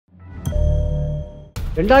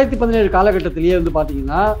2017 காலகட்டத்திலேயே வந்து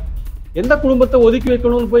பாத்தீங்கன்னா எந்த குடும்பத்தை ஒதுக்கி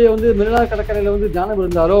வைக்கணும்னு போய் வந்து மெரினா கடற்கரையில வந்து தியானம்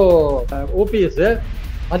இருந்தாரோ ஓபிஎஸ்,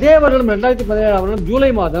 அதே வருடம் 2017 வருடம்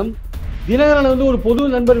ஜூலை மாதம் தினகரன் வந்து ஒரு பொது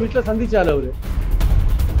நண்பர் வீட்டுல சந்திச்சாரு அவரு.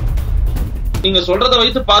 நீங்க சொல்றதை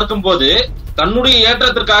வைத்து பார்க்கும்போது தன்னுடைய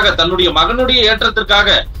ஏற்றத்திற்காக, தன்னுடைய மகனுடைய ஏற்றத்திற்காக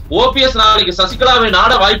ஓபிஎஸ் நாளைக்கு சசிகலாவை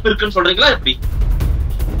நாட வாய்ப்பு இருக்குன்னு சொல்றீங்களா? எப்படி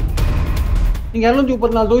நீங்க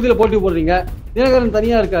 234 தொகுதியில போட்டி போடுறீங்க, தினகரன்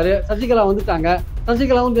தனியா இருக்காரு, சசிகலா வந்துட்டாங்க,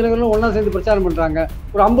 சசிகலாவும் தினகரனும் ஒன்னா சேர்ந்து பிரச்சாரம் பண்றாங்க,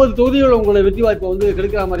 ஒரு 50 தொகுதிகள் உங்களோட வெற்றி வாய்ப்பை வந்து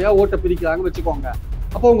கெடுக்கிற மாதிரியா ஓட்ட பிரிக்கிறாங்க வச்சுக்கோங்க.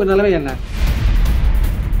 அப்போ உங்க நிலைமை என்ன?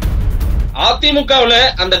 அதிமுகவுல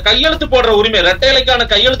அந்த கையெழுத்து போடுற உரிமை, இரட்டைலைக்கான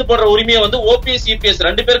கையெழுத்து போடுற உரிமையை வந்து ஓபிஎஸ் இபிஎஸ்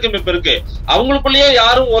 2 பேருக்கும் இப்ப இருக்கு. அவங்களுக்குள்ளேயே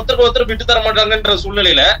யாரும் ஒருத்தருக்கு ஒருத்தர் விட்டு தர மாட்டாங்கன்ற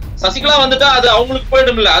சூழ்நிலையில சசிகலா வந்துட்டா அது அவங்களுக்கு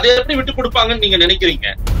போயிடும் இல்ல, அதை எப்படி விட்டு கொடுப்பாங்கன்னு நீங்க நினைக்கிறீங்க?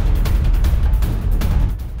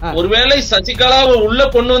 ஒருவேளை சசிகலாவை உள்ள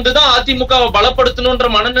கொண்டு வந்துதான் அதிமுகவை பலப்படுத்தணும்ன்ற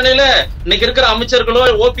மனநிலையில இன்னைக்கு இருக்கிற அமைச்சர்களோ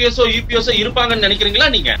ஓபிஎஸ்ஓ யூபிஎஸ்ஓ இருப்பாங்கன்னு நினைக்கிறீங்களா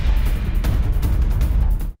நீங்க?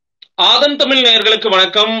 ஆதன் தமிழ் நேயர்களுக்கு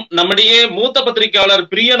வணக்கம். நம்முடைய மூத்த பத்திரிகையாளர்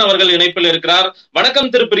பிரியன் அவர்கள் இணைப்பில் இருக்கிறார். வணக்கம்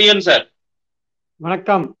திரு பிரியன் சார்.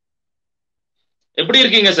 வணக்கம். எப்படி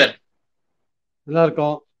இருக்கீங்க சார்? நல்லா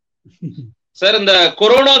இருக்கோம் சார். இந்த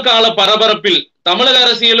கொரோனா கால பரபரப்பில் தமிழக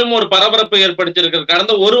அரசியலும் ஒரு பரபரப்பை ஏற்படுத்தியிருக்கிறது.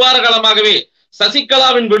 கடந்த ஒரு வார காலமாகவே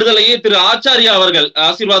சசிகலாவின் விடுதலையை திரு ஆச்சாரியா அவர்கள்,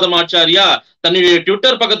 ஆசீர்வாதம் ஆச்சாரியா, தன்னுடைய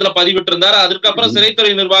ட்விட்டர் பக்கத்துல பதிவிட்டிருந்தார். அதற்கப்புறம்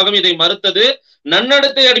சிறைத்துறை நிர்வாகம் இதை மறுத்தது.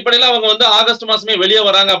 நன்னடத்தை அடிப்படையில அவங்க வந்து ஆகஸ்ட் மாசமே வெளியே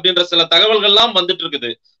வராங்க அப்படின்ற சில தகவல்கள் எல்லாம் வந்துட்டு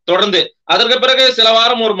இருக்குது தொடர்ந்து. அதற்கு பிறகு சில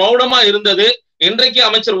வாரம் ஒரு மௌனமா இருந்தது. இன்றைக்கு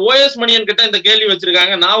அமைச்சர் OS மணியன் கிட்ட இந்த கேள்வி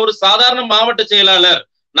வச்சிருக்காங்க. நான் ஒரு சாதாரண மாவட்ட செயலாளர்,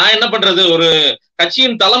 நான் என்ன பண்றது, ஒரு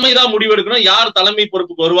கட்சியின் தலைமை தான் முடிவெடுக்கணும், யார் தலைமை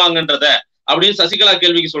பொறுப்புக்கு வருவாங்கன்றத அப்படின்னு சசிகலா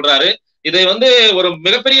கேள்விக்கு சொல்றாரு. இதை வந்து ஒரு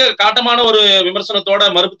மிகப்பெரிய காட்டமான ஒரு விமர்சனத்தோட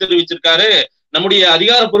மறுப்பு தெரிவிச்சிருக்காரு நம்முடைய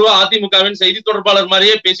அதிகாரப்பூர்வ அதிமுகவின் செய்தி தொடர்பாளர்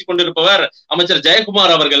மாதிரியே பேசிக் கொண்டிருப்பவர் அமைச்சர்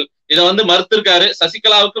ஜெயக்குமார் அவர்கள். இதை வந்து மறுத்திருக்காரு.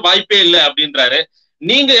 சசிகலாவுக்கு வாய்ப்பே இல்லை அப்படின்றாரு.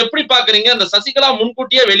 நீங்க எப்படி பாக்குறீங்க? அந்த சசிகலா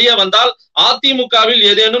முன்கூட்டியே வெளியே வந்தால் அதிமுகவில்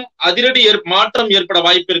ஏதேனும் அதிரடி மாற்றம் ஏற்பட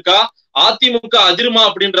வாய்ப்பு இருக்கா? அதிமுக அதிருமா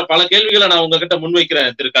அப்படின்ற பல கேள்விகளை நான் உங்ககிட்ட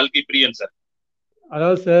முன்வைக்கிறேன் திரு கல்கி பிரியன் சார்.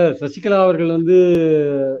 அதாவது சார், சசிகலா அவர்கள் வந்து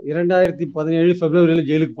 2017 பிப்ரவரியில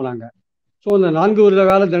ஜெயிலுக்கு போனாங்க. ஸோ இந்த 4 வருட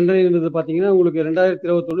கால தண்டனைன்றது பார்த்தீங்கன்னா உங்களுக்கு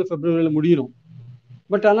 2021 பிப்ரவரியில் முடியணும்.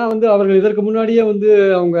 பட் ஆனால் வந்து அவர்கள் இதற்கு முன்னாடியே வந்து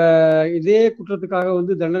அவங்க இதே குற்றத்துக்காக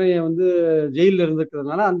வந்து தண்டனையை வந்து ஜெயிலில்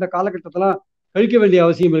இருந்திருக்கிறதுனால அந்த காலகட்டத்தெல்லாம் கழிக்க வேண்டிய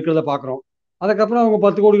அவசியம் இருக்கிறத பார்க்குறோம். அதுக்கப்புறம் அவங்க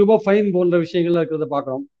 10 கோடி ரூபாய் ஃபைன் போன்ற விஷயங்கள்லாம் இருக்கிறத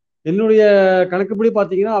பார்க்குறோம். என்னுடைய கணக்குப்படி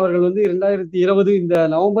பார்த்தீங்கன்னா அவர்கள் வந்து 2020 இந்த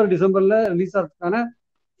நவம்பர் டிசம்பரில் ரிலீஸ் ஆகிறதுக்கான,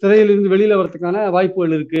 சிறையிலிருந்து வெளியில வரதுக்கான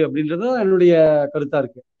வாய்ப்புகள் இருக்கு அப்படின்றது என்னுடைய கருத்தா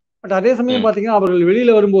இருக்கு. பட் அதே சமயம் பார்த்தீங்கன்னா அவர்கள்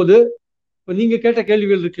வெளியில வரும்போது இப்போ நீங்க கேட்ட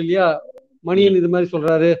கேள்விகள் இருக்கு இல்லையா, மணியன் இது மாதிரி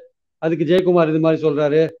சொல்றாரு, அதுக்கு ஜெயக்குமார் இது மாதிரி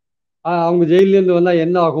சொல்றாரு, அவங்க ஜெயிலேருந்து வந்தா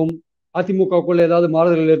என்ன ஆகும், அதிமுகக்குள்ள ஏதாவது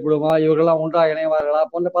மாறுதல்கள் ஏற்படுமா, இவர்கள்லாம் ஒன்றா இணைவார்களா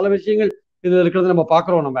போன்ற பல விஷயங்கள் இதுல இருக்கிறத நம்ம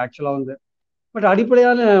பார்க்குறோம் நம்ம ஆக்சுவலா வந்து. பட்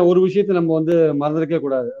அடிப்படையான ஒரு விஷயத்தை நம்ம வந்து மறந்துருக்கவே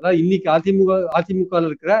கூடாது. அதாவது இன்னைக்கு அதிமுகவில்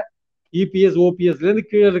இருக்கிற இபிஎஸ் ஓபிஎஸ்ல இருந்து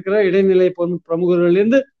கீழே இருக்கிற இடைநிலை பிரமுகர்கள்ல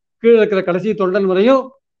இருந்து கீழே இருக்கிற கடைசி தொண்டன் வரையும்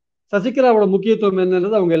சசிகலாவோட முக்கியத்துவம்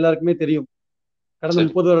என்னன்றது அவங்க எல்லாருக்குமே தெரியும். கடந்த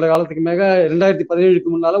 30 வருட காலத்துக்கு மேக 2017க்கு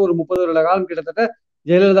முன்னால ஒரு 30 வருட காலம் கிட்டத்தட்ட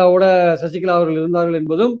ஜெயலலிதாவோட சசிகலா அவர்கள் இருந்தார்கள்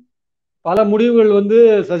என்பதும், பல முடிவுகள் வந்து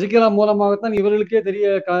சசிகலா மூலமாகத்தான் இவர்களுக்கே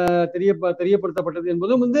தெரியப்படுத்தப்பட்டது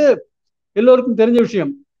என்பதும் வந்து எல்லோருக்கும் தெரிஞ்ச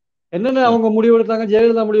விஷயம். என்னென்ன அவங்க முடிவெடுத்தாங்க,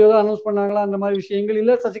 ஜெயலலிதா முடிவு அனௌன்ஸ் பண்ணாங்களா, அந்த மாதிரி விஷயங்கள்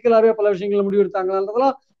இல்ல, சசிகலாவே பல விஷயங்களை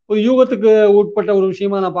முடிவெடுத்தாங்களான்றதெல்லாம் ஒரு யூகத்துக்கு உட்பட்ட ஒரு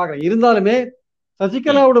விஷயமா நான் பாக்குறேன். இருந்தாலுமே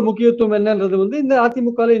சசிகலாவோட முக்கியத்துவம் என்னன்றது வந்து இந்த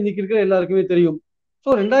அதிமுக இன்னைக்கு இருக்கிற எல்லாருக்குமே தெரியும்.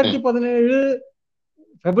 ஸோ 2017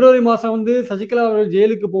 பிப்ரவரி மாசம் வந்து சசிகலா அவர்கள்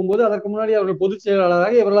ஜெயிலுக்கு போகும்போது அதற்கு முன்னாடி அவர்கள் பொதுச்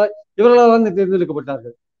செயலாளராக இவர்களால் தான்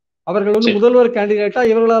தேர்ந்தெடுக்கப்பட்டார்கள். அவர்கள் வந்து முதல்வர் கேண்டிடேட்டா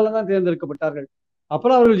இவர்களால் தான் தேர்ந்தெடுக்கப்பட்டார்கள்.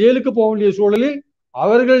 அப்புறம் அவர்கள் ஜெயிலுக்கு போக வேண்டிய சூழலில்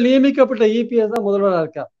அவர்கள் நியமிக்கப்பட்ட இபிஎஸ் தான் முதல்வராக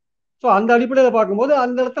இருக்கார். ஸோ அந்த அடிப்படையில் பார்க்கும்போது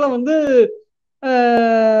அந்த இடத்துல வந்து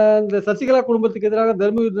இந்த சசிகலா குடும்பத்துக்கு எதிராக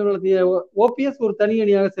தர்ம யுத்தம் நடத்திய ஓபிஎஸ் ஒரு தனி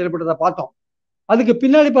அணியாக செயல்பட்டதை பார்த்தோம். அதுக்கு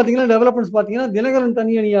பின்னாடி பார்த்தீங்கன்னா டெவலப்மெண்ட்ஸ் பார்த்தீங்கன்னா தினகரன்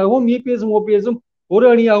தனி அணியாகவும் இபிஎஸும் ஓபிஎஸும் ஒரு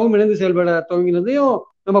அணியாகவும் இணைந்து செயல்பட துவங்கினதையும்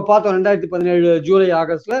நம்ம பார்த்தோம் 2017 ஜூலை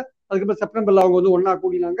ஆகஸ்ட்ல. அதுக்கப்புறம் செப்டம்பர்ல அவங்க வந்து ஒன்னா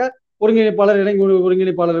கூடினாங்க. ஒருங்கிணைப்பாளர், இணை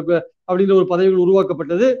ஒருங்கிணைப்பாளர் அப்படின்ற ஒரு பதவிகள்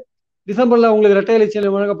உருவாக்கப்பட்டது. டிசம்பர்ல அவங்களுக்கு இரட்டை எலெக்ஷன்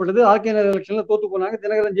வழங்கப்பட்டது. ஆர்கேனர் எலெக்ஷன்ல தோத்து போனாங்க,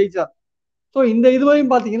 தினகரன் ஜெயிச்சார். ஸோ இந்த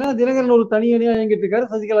இதுவரையும் பாத்தீங்கன்னா தினகரன் ஒரு தனி அணியா இயங்கிட்டு இருக்காரு,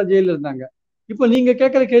 சசிகலா ஜெயில இருந்தாங்க. இப்போ நீங்க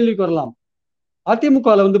கேட்கிற கேள்விக்கு வரலாம்.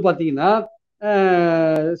 அதிமுகவில் வந்து பாத்தீங்கன்னா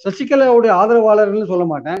சசிகலாவுடைய ஆதரவாளர்கள்னு சொல்ல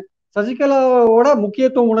மாட்டேன், சசிகலாவோட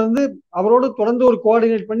முக்கியத்துவம் உணர்ந்து அவரோடு தொடர்ந்து ஒரு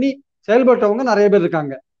கோஆர்டினேட் பண்ணி செயல்பட்டவங்க நிறைய பேர்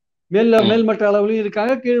இருக்காங்க. மேல்மட்ட அளவுலையும்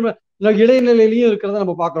இருக்காங்க, இடைநிலையிலையும் இருக்கிறத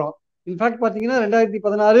நம்ம பார்க்கிறோம். இன்ஃபேக்ட் பாத்தீங்கன்னா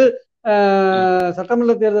 2016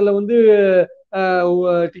 சட்டமன்ற தேர்தலில் வந்து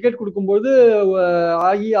டிக்கெட் கொடுக்கும்போது,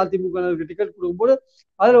 அஇஅதிமுகவினருக்கு டிக்கெட் கொடுக்கும்போது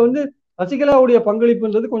அதுல வந்து சசிகலாவுடைய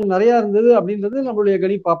பங்களிப்புன்றது கொஞ்சம் நிறைய இருந்தது அப்படின்றது நம்மளுடைய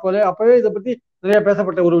கணிப்பு. அப்பவே இதை பத்தி நிறைய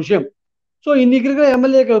பேசப்பட்ட ஒரு விஷயம். ஸோ இன்னைக்கு இருக்கிற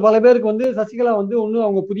எம்எல்ஏக்கள் பல பேருக்கு வந்து சசிகலா வந்து ஒன்றும்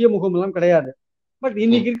அவங்க புதிய முகம் எல்லாம் கிடையாது. பட்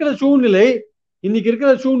இன்னைக்கு இருக்கிற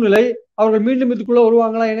சூழ்நிலை அவர்கள் மீண்டும் இதுக்குள்ள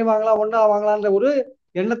வருவாங்களா, இணைவாங்களா, ஒன்னா ஆவாங்களான்ற ஒரு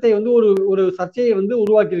எண்ணத்தை வந்து ஒரு ஒரு சர்ச்சையை வந்து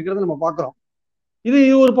உருவாக்கி இருக்கிறத நம்ம பாக்குறோம். இது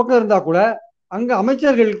ஒரு பக்கம் இருந்தா கூட அங்க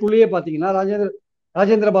அமைச்சர்களுக்குள்ளேயே பாத்தீங்கன்னா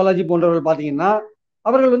ராஜேந்திர பாலாஜி போன்றவர்கள் பாத்தீங்கன்னா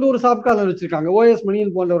அவர்கள் வந்து ஒரு சாஃப்ட் கார்னர் வச்சிருக்காங்க. ஓஎஸ்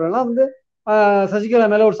மணியன் போன்றவர்கள்லாம் வந்து சசிகலா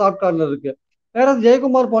மேல ஒரு சாஃப்ட் கார்னர் இருக்கு. வேற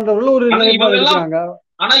ஜெயக்குமார் போன்றவர்கள் ஒரு நிலைப்பாடு எடுக்கிறாங்க.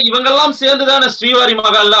 ஆனா இவங்க எல்லாம் சேர்ந்துதானே ஸ்ரீவாரி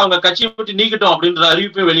மகால்ல அவங்க கட்சியை விட்டு நீக்கிட்டோம் அப்படின்ற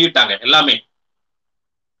அறிவிப்பை வெளியிட்டாங்க.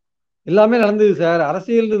 எல்லாமே நடந்தது சார்.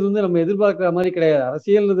 அரசியல்ன்றது வந்து நம்ம எதிர்பார்க்கிற மாதிரி கிடையாது.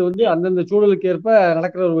 அரசியல்ன்றது வந்து அந்தந்த சூழலுக்கு ஏற்ப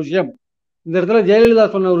நடக்கிற ஒரு விஷயம். இந்த இடத்துல ஜெயலலிதா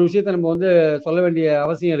சொன்ன ஒரு விஷயத்த நம்ம வந்து சொல்ல வேண்டிய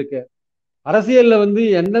அவசியம் இருக்கு. அரசியல்ல வந்து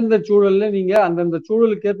எந்தெந்த சூழல்ல நீங்க அந்தந்த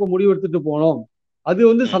சூழலுக்கு ஏற்ப முடிவெடுத்துட்டு போனோம். அது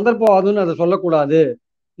வந்து சந்தர்ப்பவாதம்னு அதை சொல்லக்கூடாது.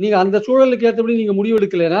 நீங்க அந்த சூழலுக்கு ஏற்றபடி நீங்க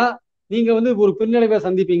முடிவெடுக்கலைன்னா நீங்க வந்து ஒரு பின்னடைவை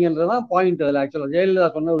சந்திப்பீங்கன்றதான் பாயிண்ட். அதுல ஆக்சுவலா ஜெயலலிதா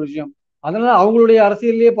சொன்ன ஒரு விஷயம். அதனால அவங்களுடைய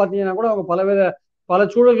அரசியல்லையே பாத்தீங்கன்னா கூட அவங்க பல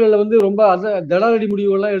சூழல்கள்ல வந்து ரொம்ப தடாலடி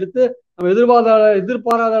முடிவுகள்லாம் எடுத்து நம்ம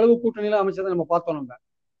எதிர்பாராத அளவு கூட்டணியெல்லாம் அமைச்சதை நம்ம பார்த்தோம் நம்ம.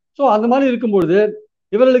 ஸோ அந்த மாதிரி இருக்கும்பொழுது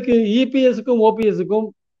இவர்களுக்கு இபிஎஸ்க்கும் ஓபிஎஸ்க்கும்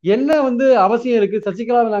என்ன வந்து அவசியம் இருக்கு?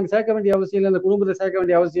 சசிகலாவை நாங்க சேர்க்க வேண்டிய அவசியம் இல்லை, அந்த குடும்பத்தை சேர்க்க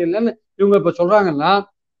வேண்டிய அவசியம் இல்லைன்னு இவங்க இப்ப சொல்றாங்கன்னா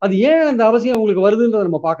அது ஏன் அந்த அவசியம் உங்களுக்கு வருதுன்றதை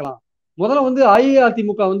நம்ம பார்க்கலாம். முதல்ல வந்து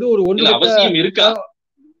அஇஅதிமுக வந்து ஒரு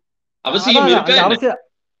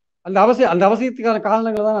அந்த அவசியத்துக்கான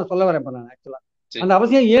காரணங்களை தான் நான் சொல்ல வரேன். இப்ப நான் ஆக்சுவலா அந்த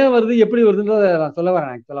அவசியம் ஏன் வருது, எப்படி வருதுன்றத நான் சொல்ல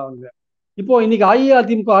வரேன். ஆக்சுவலா வந்து இப்போ இன்னைக்கு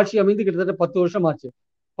அஇஅதிமுக ஆட்சி அமைந்து கிட்டத்தட்ட 10 வருஷம் ஆச்சு.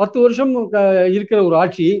 10 வருஷம் இருக்கிற ஒரு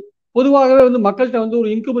ஆட்சி பொதுவாகவே வந்து மக்கள்கிட்ட வந்து ஒரு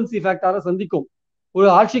இன்குபன்சி ஃபேக்டரை சந்திக்கும். ஒரு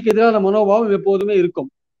ஆட்சிக்கு எதிரான மனோபாவம் எப்போதுமே இருக்கும்.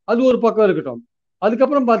 அது ஒரு பக்கம் இருக்கட்டும்.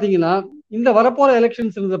 அதுக்கப்புறம் பாத்தீங்கன்னா இந்த வரப்போற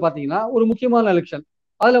எலெக்ஷன்ஸ் பாத்தீங்கன்னா ஒரு முக்கியமான எலெக்ஷன்.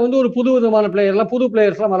 அதுல வந்து ஒரு புது விதமான புது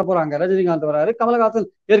பிளேயர்ஸ் எல்லாம் வரப்போறாங்க. ரஜினிகாந்த் வராரு, கமலஹாசன்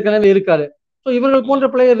ஏற்கனவே இருக்காரு. ஸோ இவர்கள் போன்ற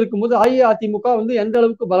பிளேயர் இருக்கும்போது அஇஅதிமுக வந்து எந்த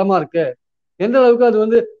அளவுக்கு பலமா இருக்கு, எந்த அளவுக்கு அது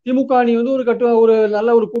வந்து திமுக அணி வந்து ஒரு நல்ல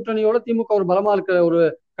ஒரு கூட்டணியோட திமுக ஒரு பலமா இருக்கிற ஒரு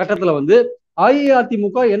கட்டத்துல வந்து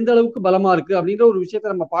அஇஅதிமுக எந்த அளவுக்கு பலமா இருக்கு அப்படின்ற ஒரு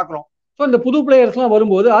விஷயத்த நம்ம பாக்குறோம். ஸோ இந்த புது பிளேயர்ஸ் எல்லாம்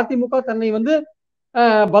வரும்போது அதிமுக தன்னை வந்து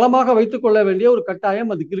பலமாக வைத்துக் கொள்ள வேண்டிய ஒரு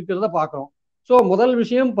கட்டாயம் அதுக்கு இருக்கிறத பாக்குறோம். ஸோ முதல்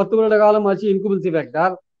விஷயம் 10 வருட காலம் ஆச்சு இன்குபன்சி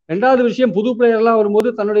ஃபேக்டர். ரெண்டாவது விஷயம் புது பிளேயர் எல்லாம் வரும்போது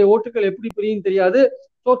தன்னுடைய ஓட்டுகள் எப்படி பிரியும் தெரியாது.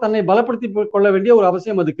 ஸோ தன்னை பலப்படுத்தி கொள்ள வேண்டிய ஒரு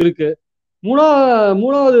அவசியம் அதுக்கு இருக்கு.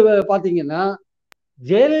 மூணாவது பாத்தீங்கன்னா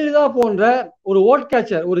ஜெயலலிதா போன்ற ஒரு ஓட்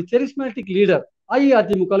கேச்சர், ஒரு செரிஸ்மேட்டிக் லீடர்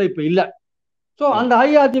அஇஅதிமுக இப்ப இல்ல. சோ அந்த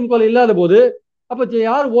அஇஅதிமுக இல்லாத போது அப்ப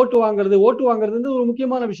யார் ஓட்டு வாங்குறது ஒரு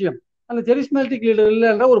முக்கியமான விஷயம். அந்த செரிஸ்மேட்டிக் லீடர்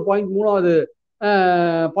இல்லைன்ற ஒரு பாயிண்ட் மூணாவது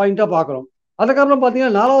பாயிண்டா பாக்குறோம். அதுக்கப்புறம்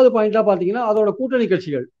பாத்தீங்கன்னா நாலாவது பாயிண்டா பாத்தீங்கன்னா அதோட கூட்டணி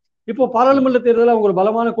கட்சிகள். இப்போ பாராளுமன்ற தேர்தலில் அவங்க ஒரு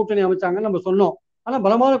பலமான கூட்டணி அமைச்சாங்கன்னு நம்ம சொன்னோம். ஆனா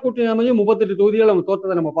பலமான கூட்டணி அமைஞ்சு 38 தொகுதிகள் அவங்க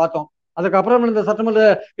தோற்றதை நம்ம பார்த்தோம். அதுக்கப்புறம் இந்த சட்டமன்ற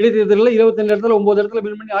இடைத்தேர்தலில் 22 இடத்துல 9 இடத்துல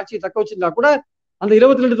வின் பண்ணி ஆட்சியை தக்க வச்சிருந்தா கூட அந்த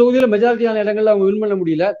 22 தொகுதியில மெஜாரிட்டியான இடங்கள்ல அவங்க வின் பண்ண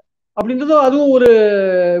முடியல அப்படின்றதும் அதுவும் ஒரு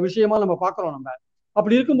விஷயமா நம்ம பாக்குறோம். நம்ம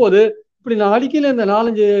அப்படி இருக்கும்போது இப்படி நான் அடிக்கல இந்த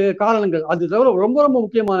 4-5 காரணங்கள். அது தவிர ரொம்ப ரொம்ப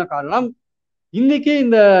முக்கியமான காரணம் இன்னைக்கு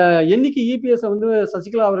இந்த என்னைக்கு இபிஎஸ் வந்து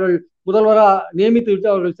சசிகலா அவர்கள் முதல்வரா நியமித்து விட்டு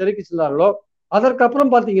அவர்கள் சிறைக்கு சென்றார்களோ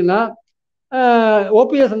அதற்கப்புறம் பாத்தீங்கன்னா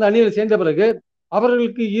ஓபிஎஸ் அந்த அணியில் சேர்ந்த பிறகு அவர்கள்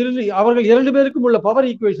 2 பேருக்கும் உள்ள பவர்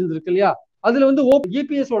ஈக்குவேஷன்ஸ் இருக்கு இல்லையா, அதுல வந்து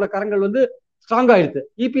இபிஎஸ் ஓட கரங்கள் வந்து ஸ்ட்ராங் ஆயிடுது.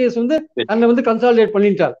 இபிஎஸ் வந்து தன்னை வந்து கன்சாலிடேட்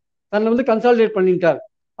பண்ணிட்டார்.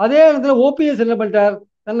 அதே இடத்துல ஓபிஎஸ் என்ன பண்ணிட்டார்,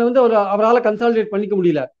 தன்னை வந்து அவரால் கன்சாலிடேட் பண்ணிக்க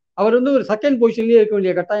முடியல. அவர் வந்து ஒரு செகண்ட் பொசிஷன்லயே இருக்க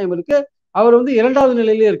வேண்டிய கட்டாயம் இருக்கு. அவர் வந்து 2வது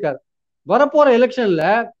நிலையிலேயே இருக்கார். வரப்போற எலெக்ஷன்ல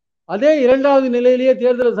அதே 2வது நிலையிலேயே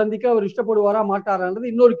தேர்தலை சந்திக்க அவர் இஷ்டப்படுவாரா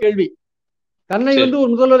மாட்டாரான்றது இன்னொரு கேள்வி. தன்னை வந்து ஒரு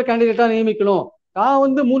முதல்வர் கேண்டிடேட்டா நியமிக்கணும், நான்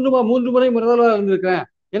வந்து 3 முறை முதல்வராக இருந்திருக்கேன்,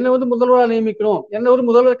 என்னை வந்து முதல்வராக நியமிக்கணும், என்னை ஒரு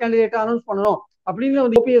முதல்வர் கேண்டிடேட்டா அனௌன்ஸ் பண்ணணும் அப்படின்னு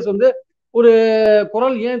வந்து ஓபிஎஸ் வந்து ஒரு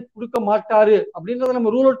குரல் ஏன் கொடுக்க மாட்டாரு அப்படின்றத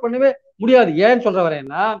நம்ம ரூல் அவுட் பண்ணவே முடியாது. ஏன்னு சொல்ற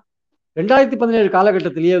வரேன்னா 2017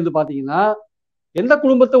 காலகட்டத்திலேயே வந்து பாத்தீங்கன்னா எந்த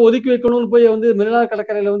குடும்பத்தை ஒதுக்கி வைக்கணும்னு போய் வந்து மெரினா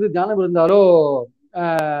கடற்கரையில வந்து தியானம் இருந்தாரோ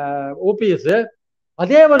ஓபிஎஸ்,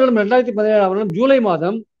 அதே வருடம் 2017 வருடம் ஜூலை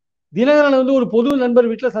மாதம் தினகரனை வந்து ஒரு பொது நண்பர்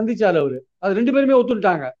வீட்டுல சந்திச்சாரு அவரு. அது 2 பேருமே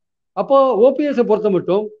ஒத்துட்டாங்க. அப்போ ஓபிஎஸ் பொறுத்த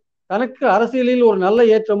மட்டும் தனக்கு அரசியலில் ஒரு நல்ல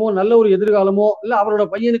ஏற்றமோ நல்ல ஒரு எதிர்காலமோ இல்ல அவரோட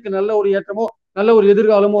பையனுக்கு நல்ல ஒரு ஏற்றமோ நல்ல ஒரு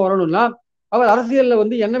எதிர்காலமோ வரணும்னா அவர் அரசியல்ல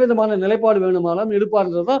வந்து என்ன விதமான நிலைப்பாடு வேணுமானாலும்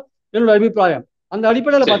எடுப்பார்ன்றதுதான் என்னோட அபிப்பிராயம். அந்த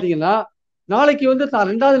அடிப்படையில பாத்தீங்கன்னா நாளைக்கு வந்து தான்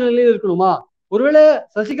 2வது நிலையில இருக்கணுமா, ஒருவேளை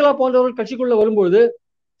சசிகலா போன்றவர்கள் கட்சிக்குள்ள வரும்போது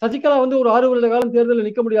சசிகலா வந்து ஒரு 6 வருட காலம் தேர்தலில்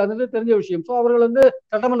நிற்க முடியாதுன்னு தெரிஞ்ச விஷயம். சோ அவர்கள் வந்து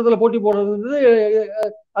சட்டமன்றத்தில் போட்டி போடுறது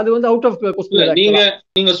அது வந்து அவுட் ஆஃப் கொஸ்டின்.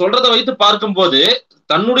 நீங்க சொல்றதை வைத்து பார்க்கும்போது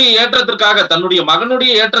தன்னுடைய ஏற்றத்திற்காக, தன்னுடைய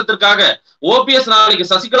மகனுடைய ஏற்றத்திற்காக ஓபிஎஸ்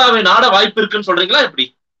நாளைக்கு சசிகலாவை நாட வாய்ப்பு இருக்குன்னு சொல்றீங்களா எப்படி?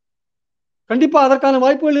 கண்டிப்பா அதற்கான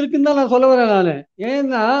வாய்ப்புகள் இருக்குன்னு தான் நான் சொல்ல வரேன் நானு.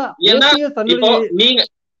 ஏன்னா ஏன்னா ஓபிஎஸ் இப்போ தன்னுடைய நீங்க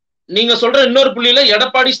நீங்க சொல்ற இன்னொரு புள்ளியில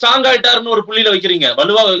எடப்பாடி ஸ்ட்ராங் ஆயிட்டாருன்னு ஒரு புள்ளியில வைக்கிறீங்க,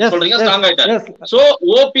 வலுவா சொல்றீங்க ஸ்ட்ராங் ஆயிட்டாரு. சோ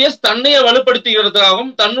ஓபிஎஸ் தன்னைய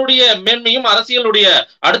வலுப்படுத்திக்கிறதுக்காகவும் தன்னுடைய மேன்மையும் அரசியலுடைய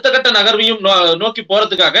அடுத்த கட்ட நகர்வையும் நோக்கி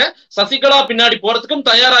போறதுக்காக சசிகலா பின்னாடி போறதுக்கும்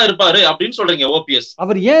தயாரா இருப்பாரு அப்படின்னு சொல்றீங்க ஓபிஎஸ்.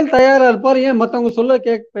 அவர் ஏன் தயாரா இருப்பாரு, ஏன் மத்தவங்க சொல்ல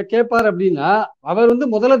கேட்பாரு அப்படின்னா, அவர்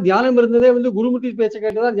முதல்ல தியானம் இருந்ததே குருமூர்த்தி பேச்சை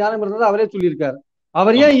கேட்டுதான் தியானம் இருந்ததை அவரே சொல்லியிருக்காரு.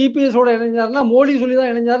 அவர் ஏன் இபிஎஸ் ஓட இணைஞ்சாருன்னா மோடி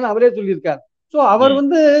சொல்லிதான் இணைஞ்சாருன்னு அவரே சொல்லியிருக்காரு. சோ அவர்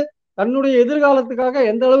தன்னுடைய எதிர்காலத்துக்காக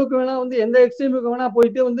எந்த அளவுக்கு வேணா எந்த எக்ஸ்ட்ரீமுக்கு வேணா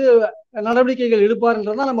போயிட்டு நடவடிக்கைகள்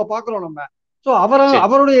எடுப்பாருன்றதான் நம்ம பாக்குறோம் நம்ம. சோ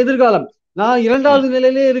அவருடைய எதிர்காலம், நான் 2வது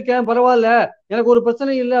நிலையிலே இருக்கேன் பரவாயில்ல எனக்கு ஒரு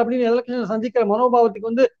பிரச்சனை இல்லை அப்படின்னு எலெக்ஷன் சந்திக்கிற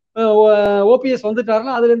மனோபாவத்துக்கு ஓபிஎஸ்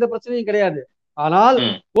வந்துட்டாருன்னா அதுல எந்த பிரச்சனையும் கிடையாது. ஆனால்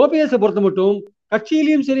ஓபிஎஸ் பொறுத்த மட்டும்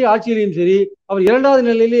கட்சியிலையும் சரி ஆட்சியிலையும் சரி அவர்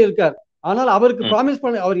 2வது நிலையிலே இருக்கார். ஆனால் அவருக்கு ப்ராமிஸ்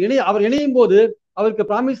பண்ண அவர் இணையும் போது அவருக்கு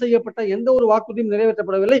ப்ராமிஸ் செய்யப்பட்ட எந்த ஒரு வாக்குறுதியும்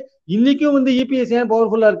நிறைவேற்றப்படவில்லை. இன்னைக்கும் இபிஎஸ் ஏன்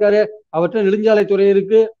பவர்ஃபுல்லா இருக்காரு, அவர்கிட்ட நெடுஞ்சாலை துறை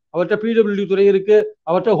இருக்கு, அவர்கிட்ட பிடபிள்யூடி துறை இருக்கு,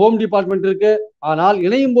 அவர்கிட்ட ஹோம் டிபார்ட்மெண்ட் இருக்கு. ஆனால்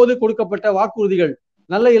இணையும் போது கொடுக்கப்பட்ட வாக்குறுதிகள்,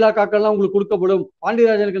 நல்ல இலாக்காக்கள்லாம் உங்களுக்கு கொடுக்கப்படும்,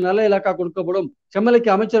 பாண்டியராஜனுக்கு நல்ல இலாக்கா கொடுக்கப்படும்,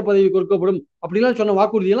 செம்மலைக்கு அமைச்சர் பதவி கொடுக்கப்படும் அப்படிலாம் சொன்ன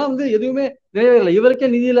வாக்குறுதி எல்லாம் எதுவுமே நிறைவேறல.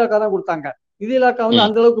 இவருக்கே நிதி இலாக்கா தான் கொடுத்தாங்க. நிதி இலாக்கா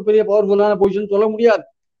அந்த அளவுக்கு பெரிய பவர்ஃபுல்லான பொசிஷன் சொல்ல முடியாது.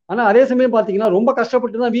 ஆனா அதே சமயம் பாத்தீங்கன்னா ரொம்ப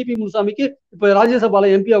கஷ்டப்பட்டு தான் விபி முனுசாமிக்கு இப்ப ராஜ்யசபால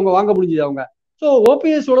எம்பி அவங்க வாங்க முடிஞ்சது அவங்க. ஸோ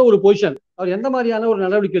ஓபிஎஸோட ஒரு பொசிஷன், அவர் எந்த மாதிரியான ஒரு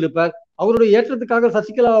நடவடிக்கை எடுப்பார், அவருடைய ஏற்றத்துக்காக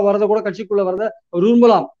சசிகலா வரத கூட கட்சிக்குள்ள வரத அவர்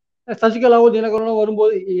விரும்பலாம். சசிகலாவோ தினகரனோ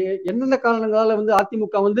வரும்போது எந்தெந்த காரணங்களால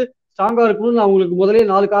அதிமுக ஸ்ட்ராங்கா இருக்கணும்னு நான் உங்களுக்கு முதலே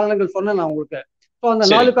 4 காரணங்கள் சொன்னேன் நான் உங்களுக்கு. ஸோ அந்த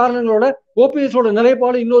 4 காரணங்களோட ஓபிஎஸோட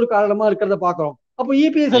நிலைப்பாடு இன்னொரு காரணமா இருக்கிறத பாக்குறோம். அப்போ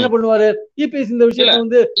இபிஎஸ் என்ன பண்ணுவாரு, இபிஎஸ் இந்த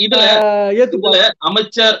விஷயத்தை ஏத்துப்பாரு.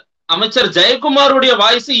 அமைச்சர் ஜெயக்குமாருடைய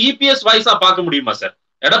வாய்ஸ் இபிஎஸ் வாய்ஸா பார்க்க முடியுமா சார்?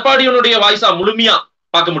 எடப்பாடியுடைய வாய்ஸா முழுமையா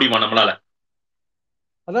பார்க்க முடியுமா நம்மளால?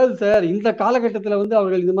 அதாவது சார் இந்த காலகட்டத்தில்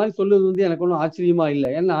அவர்கள் இது மாதிரி சொல்லுவது எனக்கு ஒன்றும் ஆச்சரியமா இல்லை.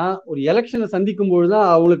 ஏன்னா ஒரு எலெக்ஷனை சந்திக்கும் பொழுதுதான்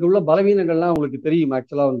அவங்களுக்கு உள்ள பலவீனங்கள்லாம் அவங்களுக்கு தெரியும்.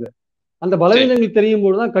 ஆக்சுவலா அந்த பலவீனங்கள் தெரியும்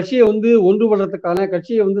பொழுதுதான் கட்சியை ஒன்றுபடுறதுக்கான,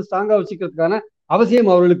 கட்சியை ஸ்ட்ராங்கா வச்சுக்கிறதுக்கான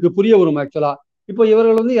அவசியம் அவர்களுக்கு புரிய வரும். ஆக்சுவலா இப்போ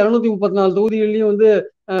இவர்கள் 234 தொகுதிகளிலையும்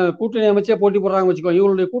கூட்டணி அமைச்சே போட்டி போடுறாங்க வச்சுக்கோ.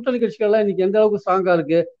 இவருடைய கூட்டணி கட்சிகள்லாம் இன்னைக்கு எந்த அளவுக்கு ஸ்ட்ராங்கா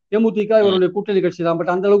இருக்கு, தேமுதிக இவருடைய கூட்டணி கட்சி தான்,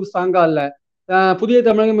 பட் அந்த அளவுக்கு ஸ்ட்ராங்கா இல்ல. புதிய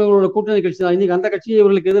தமிழகம் இவரோட கூட்டணி கட்சி தான். இன்னைக்கு அந்த கட்சி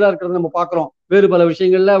இவர்களுக்கு எதிராக இருக்கிறத நம்ம பாக்குறோம், வேறு பல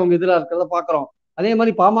விஷயங்கள்ல அவங்க எதிராக இருக்கிறத பாக்குறோம். அதே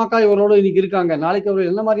மாதிரி பாமக இவரோட இன்னைக்கு இருக்காங்க. நாளைக்கு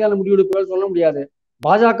அவர்கள் என்ன மாதிரியான முடிவெடுப்புகள் சொல்ல முடியாது.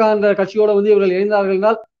 பாஜக என்ற கட்சியோட இவர்கள் இணைந்தார்கள்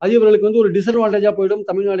என்றால் அது இவர்களுக்கு ஒரு டிஸ்அட்வான்டேஜா போயிடும்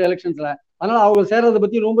தமிழ்நாடு எலெக்ஷன்ஸ்ல. அதனால அவங்க சேர்றதை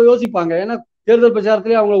பத்தி ரொம்ப யோசிப்பாங்க. ஏன்னா தேர்தல்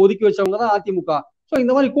பிரச்சாரத்திலேயே அவங்களை ஒதுக்கி வச்சவங்க தான் அதிமுக. ஸோ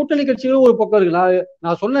இந்த மாதிரி கூட்டணி கட்சிகளும் ஒரு பக்கம் இருக்கு.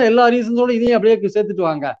 நான் சொன்ன எல்லா ரீசன்ஸோட இதையும் அப்படியே சேர்த்துட்டு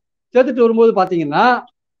வாங்க. சேர்த்துட்டு வரும்போது பாத்தீங்கன்னா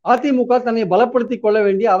அதிமுக தன்னை பலப்படுத்தி கொள்ள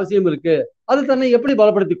வேண்டிய அவசியம் இருக்கு. அது தன்னை எப்படி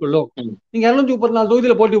பலப்படுத்திக் கொள்ளும்? நீங்க 234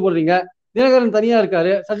 தொகுதியில போட்டி போடுறீங்க, தினகரன் தனியா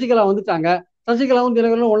இருக்காரு, சசிகலா வந்துட்டாங்க, சசிகலாவும்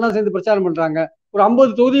தினகரனும் ஒன்னா சேர்ந்து பிரச்சாரம் பண்றாங்க. ஒரு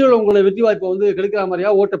 50 தொகுதிகள் உங்களை வெற்றி வாய்ப்பை கெடுக்கிற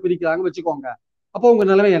மாதிரியா ஓட்டை பிரிக்கிறாங்க வச்சுக்கோங்க. அப்போ உங்க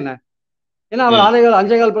நிலைமை என்ன? ஏன்னா அவர்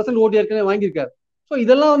 5.25% ஓட்டு ஏற்கனவே வாங்கியிருக்காரு. ஸோ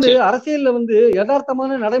இதெல்லாம் அரசியல்ல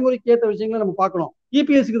யதார்த்தமான நடைமுறைக்கு ஏற்ற விஷயங்களை நம்ம பார்க்கணும்.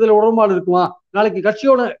 இபிஎஸ்க்கு இதுல உடன்பாடு இருக்குமா? நாளைக்கு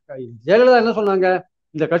கட்சியோட ஜெயலலிதா என்ன சொன்னாங்க,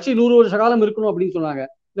 இந்த கட்சி 100 வருஷ காலம் இருக்கணும் அப்படின்னு சொன்னாங்க.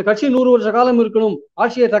 இந்த கட்சி 100 வருஷ காலம் இருக்கணும்,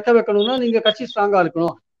 ஆட்சியை தக்க வைக்கணும்னா நீங்க கட்சி ஸ்ட்ராங்கா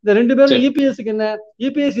இருக்கணும். இந்த 2 பேரும் இபிஎஸ்க்கு என்ன,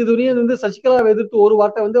 இபிஎஸ் இதுவரையும் சசிகலாவை எதிர்த்து ஒரு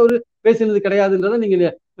வார்த்தை அவரு பேசினது கிடையாதுன்றத நீங்க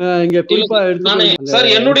இங்க குறிப்பா எடுத்து. சார்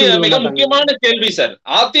என்னுடைய மிக முக்கியமான கேள்வி சார்,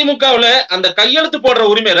 அதிமுகவுல அந்த கையெழுத்து போடுற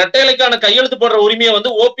உரிமை, இரட்டைலைக்கான கையெழுத்து போடுற உரிமையை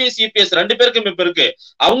ஓபிஎஸ் இபிஎஸ் 2 பேருக்கும் இப்ப இருக்கு.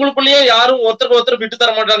 அவங்களுக்குள்ளேயே யாரும் ஒருத்தருக்கு ஒருத்தர் விட்டு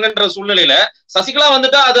தர மாட்டாங்கன்ற சூழ்நிலையில சசிகலா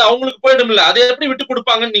வந்துட்டா அது அவங்களுக்கு போயிடும் இல்ல, அதை எப்படி விட்டு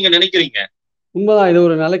கொடுப்பாங்கன்னு நீங்க நினைக்கிறீங்க? உண்மைதான், இது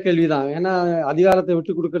ஒரு நல்ல கேள்விதான். ஏன்னா அதிகாரத்தை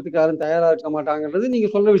விட்டு கொடுக்கறதுக்கு யாரும் தயாரா இருக்க மாட்டாங்கன்றது நீங்க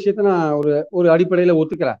சொல்ற விஷயத்த நான் ஒரு அடிப்படையில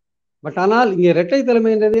ஒத்துக்கிறேன். பட் ஆனால் இங்க இரட்டை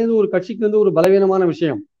தலைமைன்றதே ஒரு கட்சிக்கு ஒரு பலவீனமான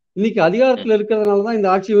விஷயம். இன்னைக்கு அதிகாரத்துல இருக்கிறதுனாலதான் இந்த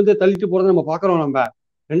ஆட்சி தள்ளிட்டு போறதை நம்ம பாக்குறோம். நம்ம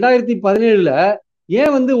 2017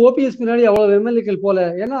 ஏன் ஓபிஎஸ் பின்னாடி அவ்வளவு எம்எல்ஏக்கள் போல,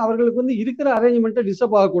 ஏன்னா அவர்களுக்கு இருக்கிற அரேஞ்ச்மெண்ட்டை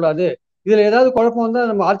டிஸ்டர்ப் ஆகக்கூடாது. இதுல ஏதாவது குழப்பம் வந்தா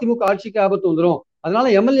நம்ம அதிமுக ஆட்சிக்கு ஆபத்து வந்துடும். அதனால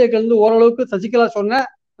எம்எல்ஏக்கள் ஓரளவுக்கு சசிகலா சொன்ன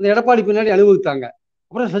அந்த எடப்பாடி பின்னாடி அனுபவித்தாங்க.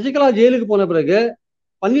 அப்புறம் சசிகலா ஜெயிலுக்கு போன பிறகு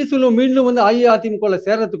பன்னீர்செல்வம் மீண்டும் அஇஅதிமுக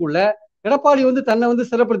சேர்றதுக்குள்ள எடப்பாடி தன்னை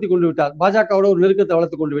சிறப்படுத்தி கொண்டு விட்டார். பாஜகவோட ஒரு நெருக்கத்தை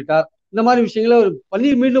வளர்த்து கொண்டு விட்டார். இந்த மாதிரி விஷயங்களை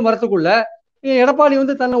பன்னீர் மீண்டும் வரத்துக்குள்ள எடப்பாடி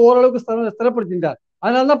தன்னை ஓரளவுக்கு ஸ்திரப்படுத்திட்டார்.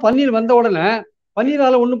 அதனாலதான் பன்னீர் வந்த உடனே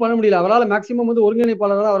பன்னீரால ஒன்றும் பண்ண முடியல. அவரால் மேக்சிமம்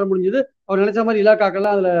ஒருங்கிணைப்பாளராக வர முடிஞ்சது. அவர் நினைச்ச மாதிரி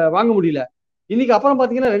இலாக்காக்கெல்லாம் அதுல வாங்க முடியல. இன்னைக்கு அப்புறம்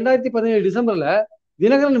பாத்தீங்கன்னா 2017 டிசம்பர்ல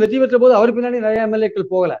தினகரன் வெற்றி பெற்ற போது அவர் பின்னாடி நிறைய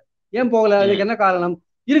எம்எல்ஏக்கள் போகல. ஏன் போகல? அதுக்கு என்ன காரணம்?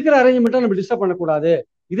 இருக்கிற அரேஞ்ச்மெண்ட்டை நம்ம டிஸ்டர்ப் பண்ணக்கூடாது,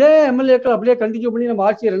 இதே எம்எல்ஏக்கள் அப்படியே கண்டினியூ பண்ணி நம்ம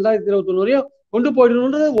ஆட்சியை 2021 வரையும் கொண்டு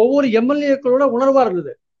போயிடணுன்றது ஒவ்வொரு எம்எல்ஏக்களோட உணர்வா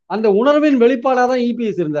இருந்தது. அந்த உணர்வின் வெளிப்பாடாக தான்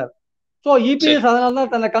இபிஎஸ் இருந்தார். ஸோ இபிஎஸ் அதனால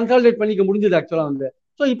தான் தன்னை கன்சாலிடேட் பண்ணிக்க முடிஞ்சது ஆக்சுவலா வந்து.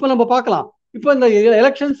 ஸோ இப்போ நம்ம பார்க்கலாம். இப்போ இந்த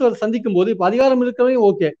எலெக்ஷன்ஸ் சந்திக்கும் போது இப்போ அதிகாரம் இருக்கிறவங்க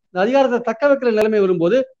ஓகே, இந்த அதிகாரத்தை தக்க வைக்கிற நிலைமை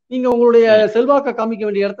வரும்போது நீங்க உங்களுடைய செல்வாக்கை காமிக்க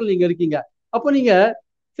வேண்டிய இடத்துல நீங்க இருக்கீங்க. அப்போ நீங்க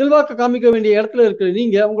செல்வாக்கை காமிக்க வேண்டிய இடத்துல இருக்கிற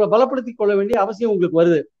நீங்க உங்களை பலப்படுத்திக் கொள்ள வேண்டிய அவசியம் உங்களுக்கு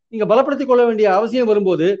வருது. நீங்க பலப்படுத்திக் கொள்ள வேண்டிய அவசியம்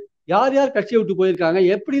வரும்போது யார் யார் கட்சியை விட்டு போயிருக்காங்க,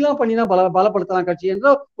 எப்படிலாம் பண்ணினா பலப்படுத்தலாம் கட்சி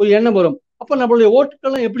என்ற ஒரு எண்ணம் வரும். அப்ப நம்மளுடைய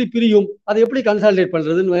ஓட்டுக்கள்லாம் எப்படி பிரியும், அதை எப்படி கன்சாலிடேட்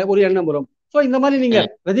பண்றதுன்னு ஒரு எண்ணம் வரும். ஸோ இந்த மாதிரி நீங்க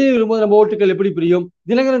ரஜினி வரும்போது நம்ம ஓட்டுகள் எப்படி பிரியும்,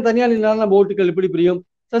 தினகரன் தனியா நின்னாலும் நம்ம ஓட்டுகள் எப்படி பிரியும்,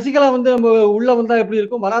 சசிகலா வந்து நம்ம உள்ள வந்தா எப்படி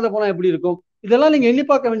இருக்கும், வராத போனா எப்படி இருக்கும், இதெல்லாம் நீங்க எண்ணி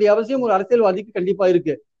பார்க்க வேண்டிய அவசியம் ஒரு அரசியல்வாதிக்கு கண்டிப்பா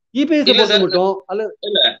இருக்கு. இபிஎஸ் பொறுத்த மட்டும்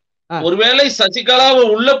அல்ல ஒருவேளை சசிகலாவை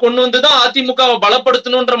உள்ள கொண்டு வந்துதான் அதிமுகவை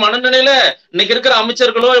பலப்படுத்தணும்ன்ற மனநிலையில இன்னைக்கு இருக்கிற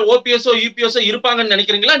அமைச்சர்களோ ஓபிஎஸ்ஓ யூபிஎஸ்ஓ இருப்பாங்கன்னு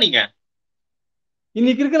நினைக்கிறீங்களா நீங்க?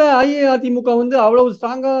 இன்னைக்கு இருக்கிற அஇஅதிமுக வந்து அவ்வளவு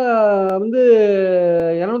ஸ்ட்ராங்கா வந்து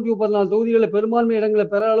 234 தொகுதிகளில் பெரும்பான்மை இடங்களை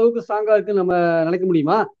பெற அளவுக்கு ஸ்ட்ராங்கா இருக்குன்னு நம்ம நினைக்க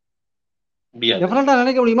முடியுமா? டெஃபினட்டா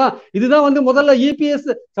நினைக்க முடியுமா? இதுதான் வந்து முதல்ல இபிஎஸ்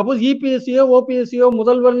சப்போஸ் இபிஎஸ்சியோ ஓபிஎஸ்சியோ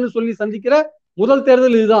முதல்வர்னு சொல்லி சந்திக்கிற முதல்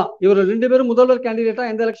தேர்தல் இதுதான். இவர் 2 பேரும் முதல்வர்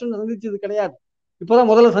கேண்டிடேட்டா எந்த எலெக்ஷன் சந்திச்சது கிடையாது. இப்பதான்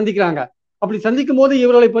முதல்ல சந்திக்கிறாங்க. அப்படி சந்திக்கும் போது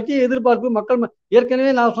இவர்களை பற்றிய எதிர்பார்ப்பு மக்கள்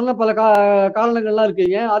ஏற்கனவே நான் சொன்ன பல காரணங்கள்லாம் இருக்கு.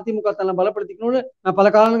 ஏன் அதிமுக தன்னை பலப்படுத்திக்கணும்னு நான் பல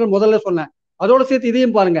காரணங்கள் முதல்ல சொன்னேன். அதோட சேர்த்து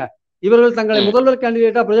இதையும் பாருங்க. இவர்கள் தங்களை முதல்வர்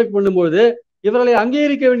கேண்டிடேட்டா ப்ரொஜெக்ட் பண்ணும்போது இவர்களை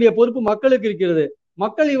அங்கீகரிக்க வேண்டிய பொறுப்பு மக்களுக்கு இருக்கிறது.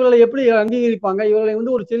 மக்கள் இவர்களை எப்படி அங்கீகரிப்பாங்க? இவர்களை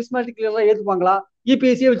வந்து ஒரு செரிஸ்மேட்டிக் லீடரா ஏத்துப்பாங்களா?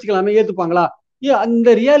 இபிஎஸ்சியே வச்சுக்கலாமே, ஏத்துப்பாங்களா? அந்த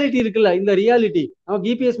ரியாலிட்டி இருக்குல்ல, இந்த ரியாலிட்டி நமக்கு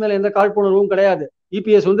இபிஎஸ் மேல எந்த காழ்ப்புணர்வும் கிடையாது.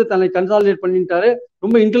 இபிஎஸ் வந்து தன்னை கன்சாலிடேட் பண்ணிட்டாரு,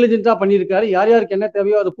 ரொம்ப இன்டெலிஜென்ட்டா பண்ணியிருக்காரு. யார் யாருக்கு என்ன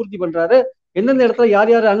தேவையோ அதை பூர்த்தி பண்றாரு. எந்தெந்த இடத்துல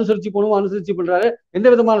யார் யார் அனுசரிச்சு போகணுமோ அனுசரிச்சு பண்றாரு. எந்த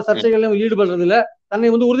விதமான சர்ச்சைகளையும் ஈடுபடுறது இல்லை.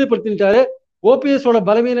 தன்னை வந்து உறுதிப்படுத்திட்டாரு. ஓபிஎஸோட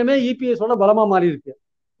பலவீனமே இபிஎஸோட பலமா மாறி இருக்கு.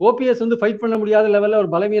 ஓபிஎஸ் வந்து ஃபைட் பண்ண முடியாத லெவல்ல ஒரு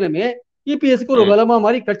பலவீனமே இபிஎஸ்க்கு ஒரு பலமா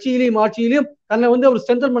மாறி கட்சியிலையும் ஆட்சியிலையும் தன்னை வந்து அவர்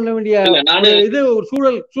ஸ்ட்ரென்தன் பண்ண வேண்டிய இது ஒரு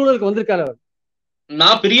சூழலுக்கு வந்திருக்காரு அவர்.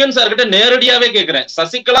 நான் பிரியன் சார் கிட்ட நேரடியாவே கேட்கிறேன்.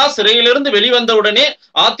 சசிகலா சிறையிலிருந்து வெளிவந்த உடனே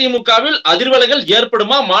அதிமுகவில் அதிர்வலைகள்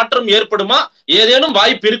ஏற்படுமா, மாற்றம் ஏற்படுமா, ஏதேனும்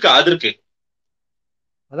வாய்ப்பு இருக்கா அதற்கு?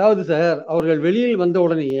 அதாவது சார், அவர்கள் வெளியில் வந்த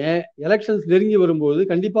உடனேயே எலெக்ஷன்ஸ் நெருங்கி வரும்போது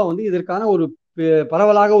கண்டிப்பா வந்து இதற்கான ஒரு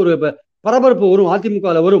பரவலாக ஒரு பரபரப்பு வரும்,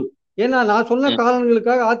 அதிமுகல வரும். ஏன்னா நான் சொன்ன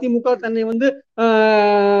காரணங்களுக்காக அதிமுக தன்னை வந்து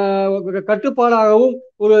கட்டுப்பாடாகவும்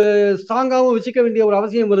ஒரு ஸ்ட்ராங்காகவும் வச்சுக்க வேண்டிய ஒரு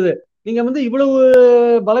அவசியம் வருது. நீங்க வந்து இவ்வளவு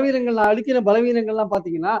பலவீனங்கள் நான் அடிக்கிற பலவீனங்கள்லாம்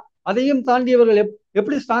பாத்தீங்கன்னா அதையும் தாண்டியவர்கள்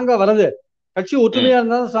எப்படி ஸ்ட்ராங்கா வருது? கட்சி ஒற்றுமையா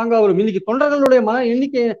இருந்தாலும் ஸ்ட்ராங்கா வரும். இன்னைக்கு தொண்டர்களுடைய மன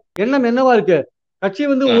எண்ணிக்கை எண்ணம் என்னவா இருக்கு? கட்சி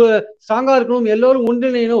வந்து ஸ்ட்ராங்கா இருக்கணும், எல்லோரும்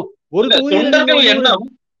ஒன்றிணையணும். ஒரு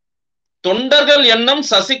தொண்டர்கள் எண்ணம்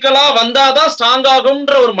சசிகலா வந்தாதான் ஸ்ட்ராங்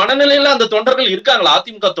ஆகும்ன்ற ஒரு மனநிலையில அந்த தொண்டர்கள் இருக்காங்களா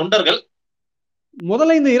அதிமுக தொண்டர்கள்?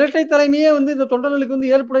 முதல்ல இந்த இரட்டை தலைமையே வந்து இந்த தொண்டர்களுக்கு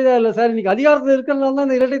வந்து ஏற்புடையதா இல்லை சார். இன்னைக்கு அதிகாரத்தில் இருக்கிறதுனால தான்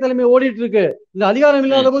இந்த இரட்டை தலைமை ஓடிட்டு இருக்கு. இந்த அதிகாரம்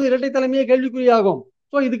இல்லாத போது இரட்டை தலைமையே கேள்விக்குறியாகும்.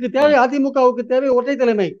 ஸோ இதுக்கு தேவை, அதிமுகவுக்கு தேவை ஒற்றை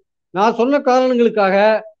தலைமை. நான் சொன்ன காரணங்களுக்காக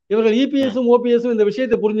இவர்கள் இபிஎஸும் ஓபிஎஸும் இந்த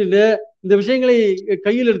விஷயத்தை புரிஞ்சுட்டு இந்த விஷயங்களை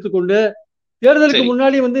கையில் எடுத்துக்கொண்டு தேர்தலுக்கு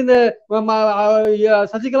முன்னாடி வந்து இந்த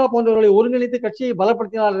சசிகலா போன்றவர்களை ஒருங்கிணைத்து கட்சியை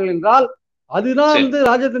பலப்படுத்தினார்கள் என்றால் அதுதான் வந்து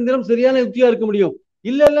ராஜதந்திரம், சரியான யுக்தியா இருக்க முடியும்.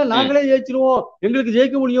 இல்ல இல்ல நாங்களே ஜெயிச்சிருவோம், எங்களுக்கு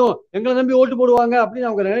ஜெயிக்க முடியும், எங்களை நம்பி ஓட்டு போடுவாங்க அப்படின்னு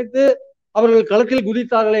அவங்க நினைத்து அவர்கள் களத்தில்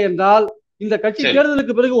குதித்தார்களே என்றால் இந்த கட்சி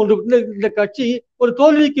தேர்தலுக்கு பிறகு இந்த கட்சி ஒரு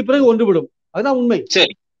தோல்விக்கு பிறகு ஒன்றுவிடும். அதுதான் உண்மை.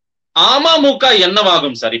 சரி, அமமுக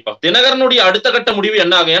என்னவாகும் சார்? இப்ப தினகரனுடைய அடுத்த கட்ட முடிவு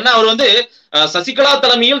என்ன ஆகும்? ஏன்னா அவர் வந்து சசிகலா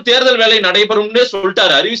தலைமையில் தேர்தல் வேலை நடைபெறும்னே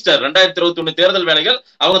சொல்லிட்டாரு, அறிவிச்சிட்டாரு. 2021 தேர்தல் வேலைகள்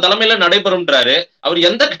அவங்க தலைமையில நடைபெறும்ன்றாரு. அவர்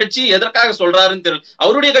எந்த கட்சி எதற்காக சொல்றாருன்னு தெரியல.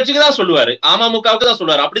 அவருடைய கட்சிக்கு தான் சொல்லுவாரு, அமமுகவுக்கு தான்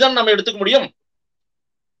சொல்லுவாரு. அப்படிதான் நம்ம எடுத்துக்க முடியும்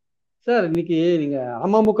சார். இன்னைக்கு நீங்க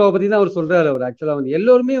அமமுகவை பத்தி தான் அவர் சொல்றாரு. அவர் ஆக்சுவலா வந்து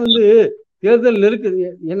எல்லோருமே வந்து தேர்தல் நெருக்குது.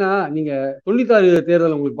 ஏன்னா நீங்க 96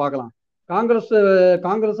 தேர்தல் உங்களுக்கு பார்க்கலாம்.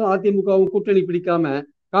 காங்கிரஸும் அதிமுகவும் கூட்டணி பிடிக்காம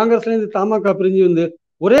காங்கிரஸ்ல இருந்து தமாக பிரிஞ்சு வந்து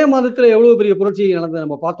ஒரே மாதத்துல எவ்வளவு பெரிய புரட்சி நடந்தது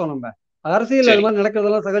நம்ம பார்த்தோம். நம்ம அரசியல் அது மாதிரி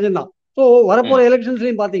நடக்கிறதெல்லாம் சகஜம்தான். ஸோ வரப்போற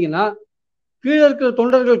எலெக்ஷன்ஸ்லயும் பாத்தீங்கன்னா கீழே இருக்கிற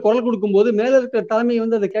தொண்டர்கள் குரல் கொடுக்கும் போது மேல இருக்கிற தலைமை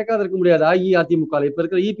வந்து அதை கேட்காத இருக்க முடியாது. அஇஅதிமுக இப்ப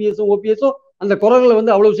இருக்கிற இபிஎஸும் ஓபிஎஸும் அந்த குரல்களை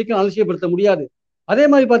வந்து அவ்வளவு சீக்கிரம் அலட்சியப்படுத்த முடியாது. அதே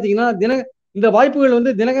மாதிரி பாத்தீங்கன்னா இந்த வாய்ப்புகள்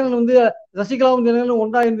வந்து தினகரன் வந்து சசிகலாவும் தினகரனும்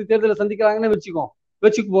ஒன்றா இருந்து தேர்தலை சந்திக்கிறாங்கன்னு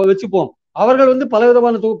வச்சுப்போம். அவர்கள் வந்து பல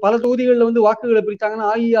விதமான பல தொகுதிகளில் வந்து வாக்குகளை பிரிச்சாங்கன்னா,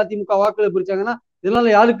 அஇஅதிமுக வாக்குகளை பிரிச்சாங்கன்னா இதனால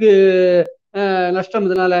யாருக்கு நஷ்டம்?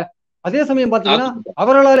 இதனால அதே சமயம் பாத்தீங்கன்னா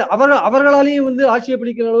அவர்களாலையும் வந்து ஆட்சியை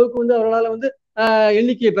பிடிக்கிற அளவுக்கு வந்து அவர்களால வந்து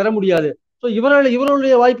எண்ணிக்கையை பெற முடியாது. ஸோ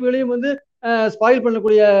இவர்களுடைய வாய்ப்புகளையும் வந்து ஸ்பாயில்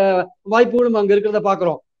பண்ணக்கூடிய வாய்ப்புகளும் அங்க இருக்கிறத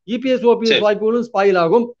பாக்குறோம். இபிஎஸ் ஓபிஎஸ் வாய்ப்புகளும் ஸ்பாயில்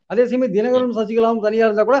ஆகும். அதே சமயம் தினகரனும் சசிகலாவும் தனியா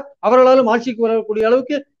இருந்தா கூட அவர்களாலும் ஆட்சிக்கு வரக்கூடிய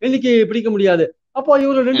அளவுக்கு எண்ணிக்கையை பிடிக்க முடியாது. அப்போ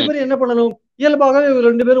இவங்க ரெண்டு பேரும் என்ன பண்ணணும்? இயல்பாகவே இவங்க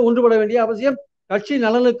ரெண்டு பேரும் ஒன்றுபட வேண்டிய அவசியம் கட்சி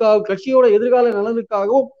நலனுக்காக, கட்சியோட எதிர்கால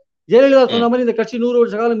நலனுக்காகவும், ஜெயலலிதா சொன்ன மாதிரி இந்த கட்சி 100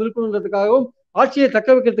 வருஷ காலம் இருக்கணுன்றதுக்காகவும், ஆட்சியை தக்க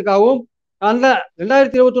வைக்கிறதுக்காகவும், அந்த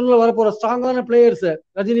 2021 வரப்போற ஸ்ட்ராங்கான பிளேயர்ஸ்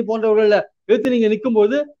ரஜினி போன்றவர்கள் எடுத்து நீங்க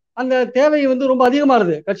நிற்கும்போது அந்த தேவை வந்து ரொம்ப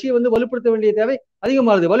அதிகமாகுது. கட்சியை வந்து வலுப்படுத்த வேண்டிய தேவை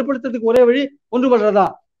அதிகமாகுது. வலுப்படுத்துறதுக்கு ஒரே வழி ஒன்றுபடுறதா.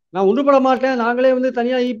 நான் ஒன்றுபட மாட்டேன், நாங்களே வந்து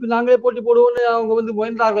தனியா நாங்களே போட்டி போடுவோம்னு அவங்க வந்து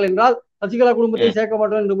முயன்றார்கள் என்றால், சசிகலா குடும்பத்தை சேர்க்க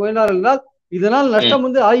மாட்டோம் என்று முயன்றார்கள் என்றால், இதனால் நஷ்டம்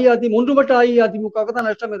வந்து அஇஅதிமுக ஒன்றுபட்ட அஇஅதிமுகவுக்கு தான்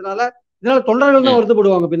நஷ்டம். இதனால தொண்டர்கள் தான்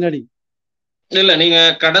வருத்தப்படுவாங்க பின்னாடி. இல்ல, நீங்க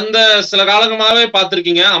கடந்த சில காலமாவே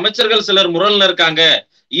பார்த்திருக்கீங்க, அமைச்சர்கள் சிலர் முரண்ல இருக்காங்க,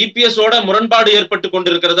 இபிஎஸோட முரண்பாடு ஏற்பட்டு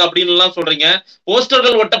கொண்டிருக்கிறது அப்படின்னு எல்லாம் சொல்றீங்க.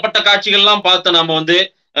 போஸ்டர்கள் ஒட்டப்பட்ட காட்சிகள் எல்லாம் பார்த்து நாம வந்து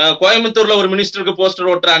கோயம்புத்தூர்ல ஒரு மினிஸ்டருக்கு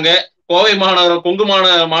போஸ்டர் ஒட்டுறாங்க, கோவை மாநகரம் கொங்கு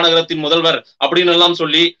மாநகரத்தின் முதல்வர் அப்படின்னு எல்லாம்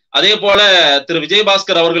சொல்லி, அதே போல திரு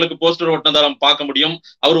விஜயபாஸ்கர் அவர்களுக்கு போஸ்டர் ஒட்டினதை நம்ம பார்க்க முடியும்.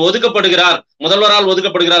 அவர் ஒதுக்கப்படுகிறார், முதல்வரால்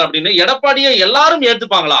ஒதுக்கப்படுகிறார் அப்படின்னு. எடப்பாடியை எல்லாரும்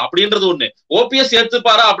ஏத்துப்பாங்களா அப்படின்றது ஒண்ணு, ஓபிஎஸ்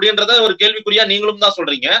ஏத்துப்பாரா அப்படின்றத ஒரு கேள்விக்குறியா நீங்களும் தான்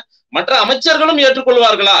சொல்றீங்க. மற்ற அமைச்சர்களும்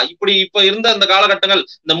ஏற்றுக்கொள்வார்களா? இப்ப இருந்த அந்த காலகட்டங்கள்,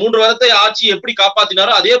 இந்த 3 வருடத்தை ஆட்சி எப்படி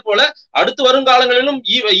காப்பாத்தினாரோ அதே போல அடுத்து வரும் காலங்களிலும்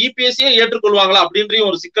இபிஎஸ்சியை ஏற்றுக்கொள்வாங்களா அப்படின்ற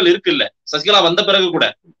ஒரு சிக்கல் இருக்கு இல்ல, சசிகலா வந்த பிறகு கூட.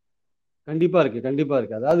 கண்டிப்பா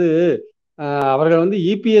இருக்கு. அதாவது அவர்கள் வந்து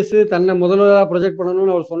இபிஎஸ் தன்னை முதல்வராக ப்ரொஜெக்ட்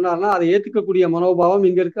பண்ணணும்னு அவர் சொன்னார்னா அதை ஏத்துக்கக்கூடிய மனோபாவம்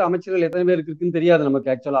இங்க இருக்கிற அமைச்சர்கள் எத்தனை பேருக்கு இருக்குன்னு தெரியாது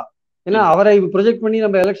நமக்கு ஆக்சுவலா. ஏன்னா அவரை ப்ரொஜெக்ட் பண்ணி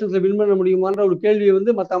நம்ம எலெக்ஷன்ஸ்ல வின் பண்ண முடியுமான்ற ஒரு கேள்வியை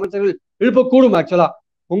வந்து மற்ற அமைச்சர்கள் எழுப்பக்கூடும் ஆக்சுவலா.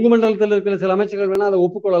 கொங்கு மண்டலத்தில் இருக்கிற சில அமைச்சர்கள் வேணா அதை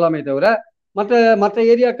ஒப்புக்கொள்ளலாமே தவிர மற்ற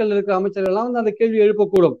ஏரியாக்கள் இருக்கிற அமைச்சர்கள் எல்லாம் வந்து அந்த கேள்வி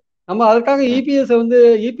எழுப்பக்கூடும். நம்ம அதற்காக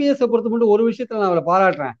இபிஎஸ் பொறுத்த மட்டும் ஒரு விஷயத்துல நான் அவரை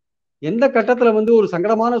பாராட்டுறேன். எந்த கட்டத்துல வந்து ஒரு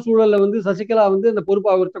சங்கடமான சூழல்ல வந்து சசிகலா வந்து அந்த பொறுப்பை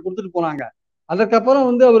அவர்கிட்ட கொடுத்துட்டு போனாங்க. அதற்கப்புறம்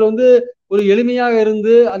வந்து அவர் வந்து ஒரு எளிமையாக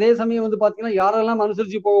இருந்து, அதே சமயம் வந்து பாத்தீங்கன்னா யாரெல்லாம்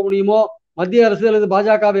அனுசரிச்சு போக முடியுமோ, மத்திய அரசு அல்லது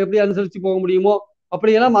பாஜகவை எப்படி அனுசரிச்சு போக முடியுமோ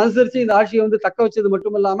அப்படியெல்லாம் அனுசரிச்சு இந்த ஆட்சியை வந்து தக்க வச்சது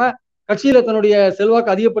மட்டும் இல்லாம, கட்சியில தன்னுடைய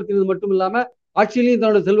செல்வாக்கு அதிகப்படுத்தினது மட்டும் இல்லாம, ஆட்சியிலையும்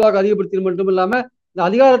தன்னுடைய செல்வாக்கு அதிகப்படுத்தினது மட்டும் இல்லாம, இந்த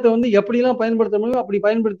அதிகாரத்தை வந்து எப்படிலாம் பயன்படுத்த முடியும் அப்படி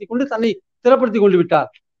பயன்படுத்தி கொண்டு தன்னை ஸ்திரப்படுத்தி கொண்டு விட்டார்.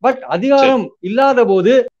 பட் அதிகாரம் இல்லாத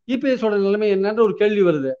போது இபிஎஸோட நிலைமை என்னன்ற ஒரு கேள்வி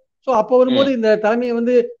வருது. ஸோ அப்போ வரும்போது இந்த தலைமையை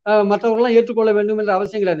வந்து மற்றவர்கள்லாம் ஏற்றுக்கொள்ள வேண்டும் என்ற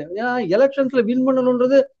அவசியம் கிடையாது. ஏன்னா எலெக்ஷன்ஸ்ல வின்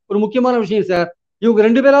பண்ணணுன்றது ஒரு முக்கியமான விஷயம் சார். இவங்க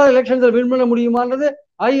 2 பேராவது எலெக்ஷன்ஸ்ல வின் பண்ண முடியுமான்றது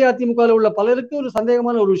அஇஅதிமுகவில் உள்ள பலருக்கு ஒரு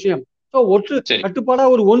சந்தேகமான ஒரு விஷயம். ஸோ கட்டுப்பாடா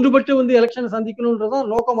ஒரு ஒன்றுபட்டு வந்து எலெக்ஷன் சந்திக்கணும்ன்றதான்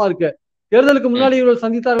நோக்கமா இருக்கு. தேர்தலுக்கு முன்னாடி இவர்கள்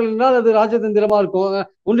சந்தித்தார்கள் என்றால் அது ராஜதந்திரமா இருக்கும்.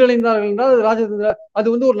 ஒன்றிணைந்தார்கள் என்றால் அது ராஜதந்திர, அது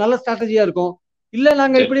வந்து ஒரு நல்ல ஸ்ட்ராட்டஜியா இருக்கும். இல்ல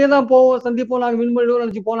நாங்க இப்படியே தான் போவோம், சந்திப்போம், நாங்க வின் பண்ணிடுவோம்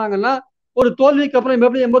நினைச்சு போனாங்கன்னா ஒரு தோல்விக்கு அப்புறம்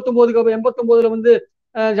எப்படி 89ல வந்து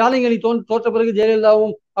ஜாலிங்கனி தோற்ற பிறகு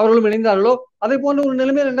ஜெயலலிதாவும் அவர்களும் இணைந்தார்களோ அதே போன்ற ஒரு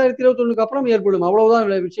நிலைமை 2021 அப்புறம் ஏற்படும்.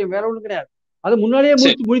 அவ்வளவுதான் விஷயம், வேற ஒன்றும் கிடையாது. அது முன்னாடியே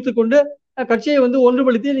முடித்துக் கொண்டு கட்சியை வந்து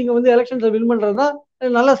ஒன்றுபடுத்தி நீங்க வந்து எலெக்ஷன்ஸ்ல வின் பண்றதுதான்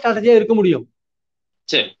நல்ல ஸ்ட்ராட்டஜியா இருக்க முடியும்.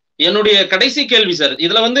 சரி, என்னுடைய கடைசி கேள்வி சார்,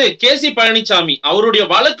 இதுல வந்து கேசி பழனிசாமி அவருடைய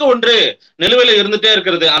வழக்கு ஒன்று நிலுவையில இருந்துட்டே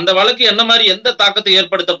இருக்கிறது. அந்த வழக்கு என்ன மாதிரி எந்த தாக்கத்தை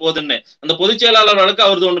ஏற்படுத்த போகுதுன்னு, அந்த பொதுச் செயலாளர் வழக்கு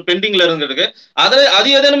அவரது ஒன்று பெண்டிங்ல இருந்திருக்கு,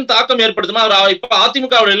 அது ஏதேனும் தாக்கம் ஏற்படுத்துமா? அவர் இப்ப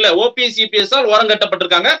அதிமுக இல்ல, ஓபிஎஸ் சிபிஎஸ் ஓரம்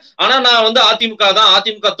கட்டப்பட்டிருக்காங்க, ஆனா நான் வந்து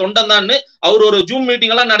அதிமுக தொண்டன் தான் அவர் ஒரு ஜூம்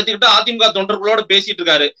மீட்டிங் எல்லாம் நடத்திக்கிட்டு அதிமுக தொண்டர்களோட பேசிட்டு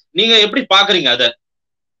இருக்காரு. நீங்க எப்படி பாக்குறீங்க அத?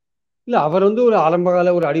 இல்ல அவர் வந்து ஒரு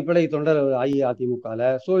ஆரம்பகால ஒரு அடிப்படை தொண்டர் அஇஅதிமுகல.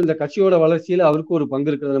 ஸோ இந்த கட்சியோட வளர்ச்சியில அவருக்கு ஒரு பங்கு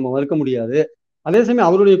இருக்கிறத நம்ம மறுக்க முடியாது. அதே சமயம்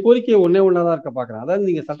அவருடைய கோரிக்கையை ஒன்னதான் இருக்க பாக்குறேன். அதாவது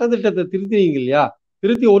நீங்க சட்டத்திட்டத்தை திருத்தினீங்க இல்லையா,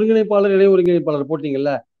 திருத்தி ஒருங்கிணைப்பாளர் இணை ஒருங்கிணைப்பாளர்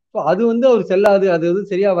போட்டீங்கல்ல, ஸோ அது வந்து அவர் செல்லாது, அது வந்து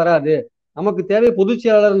சரியா வராது. நமக்கு தேவை பொதுச்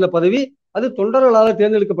செயலாளர் என்ற பதவி, அது தொண்டர்களால்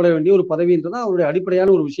தேர்ந்தெடுக்கப்பட வேண்டிய ஒரு பதவின்றதான் அவருடைய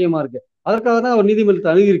அடிப்படையான ஒரு விஷயமா இருக்கு. அதற்காக தான் அவர்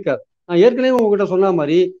நீதிமன்றத்தை அணுகியிருக்கார். நான் ஏற்கனவே உங்ககிட்ட சொன்ன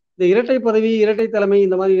மாதிரி இந்த இரட்டை பதவி, இரட்டை தலைமை,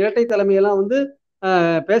 இந்த மாதிரி இரட்டை தலைமையெல்லாம் வந்து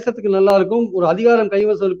பேசுறதுக்கு நல்லா இருக்கும். ஒரு அதிகாரம்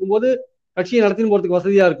கைவசம் இருக்கும்போது கட்சியை நடத்தின்னு போறதுக்கு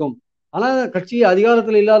வசதியா இருக்கும். ஆனா கட்சி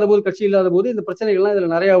அதிகாரத்துல இல்லாத போது இந்த பிரச்சனைகள்லாம் இதுல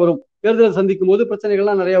நிறைய வரும். தேர்தல் சந்திக்கும் போது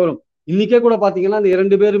பிரச்சனைகள்லாம் நிறைய வரும். இன்னைக்கே கூட பாத்தீங்கன்னா இந்த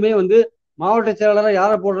 2 பேருமே வந்து மாவட்ட செயலாளராக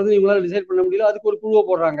யாரை போடுறது இவங்களால டிசைட் பண்ண முடியல. அதுக்கு ஒரு குழுவை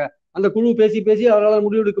போடுறாங்க. அந்த குழு பேசி அவரால்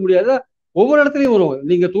முடிவு எடுக்க முடியாது. ஒவ்வொரு இடத்துலையும் வரும்.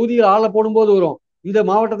 நீங்க தொகுதியில் ஆளை போடும்போது வரும், இந்த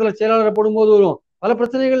மாவட்டத்துல செயலாளரை போடும்போது வரும். பல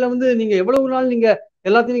பிரச்சனைகள்ல வந்து நீங்க எவ்வளவு நாள் நீங்க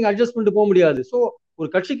எல்லாத்தையும் நீங்க அட்ஜஸ்ட் பண்ணிட்டு போக முடியாது. ஸோ ஒரு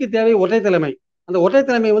கட்சிக்கு தேவை ஒற்றை தலைமை. அந்த ஒற்றை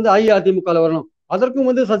தலைமை வந்து அஇஅதிமுக வரணும். அதற்கும்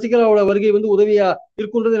வந்து சசிகலாவோட வருகை வந்து உதவியா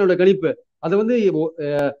இருக்குன்றது என்னோட கணிப்பு. அதை வந்து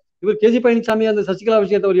இவர் கேசி பழனிசாமி அந்த சசிகலா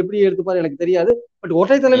விஷயத்தை அவர் எப்படி எடுத்துப்பாரு எனக்கு தெரியாது. பட்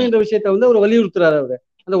ஒற்றை தலைமை என்ற விஷயத்தை வந்து அவர் வலியுறுத்துறாரு. அவரு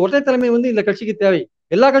அந்த ஒற்றை தலைமை வந்து இந்த கட்சிக்கு தேவை,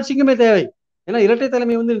 எல்லா கட்சிக்குமே தேவை. ஏன்னா இரட்டை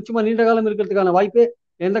தலைமை வந்து நிச்சயமா நீண்ட காலம் இருக்கிறதுக்கான வாய்ப்பு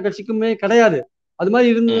எந்த கட்சிக்குமே கிடையாது. அது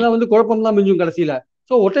மாதிரி இருந்ததுன்னா வந்து குழப்பம் தான் மிஞ்சும் கடைசியில.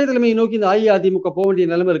 ஸோ ஒற்றை தலைமையை நோக்கி இந்த அஇஅதிமுக போக வேண்டிய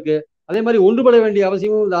நிலைமை இருக்கு. அதே மாதிரி ஒன்றுபட வேண்டிய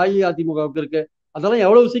அவசியமும் இந்த அஇஅதிமுகவுக்கு இருக்கு. அதெல்லாம்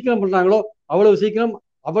எவ்வளவு சீக்கிரம் பண்றாங்களோ அவ்வளவு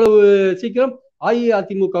சீக்கிரம்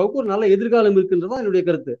அஇஅதிமுகவுக்கு ஒரு நல்ல எதிர்காலம் இருக்குன்றதான் என்னுடைய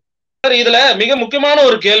கருத்து. சார் இதுல மிக முக்கியமான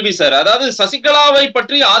ஒரு கேள்வி சார். அதாவது சசிகலாவை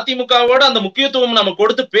பற்றி அதிமுகவோட அந்த முக்கியத்துவம் நம்ம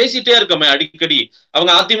கொடுத்து பேசிட்டே இருக்கோமே அடிக்கடி.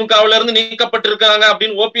 அவங்க அதிமுகவில இருந்து நீக்கப்பட்டிருக்காங்க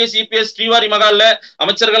அப்படின்னு ஓபிஎஸ், இபிஎஸ், ஸ்ரீவாரி மகால்ல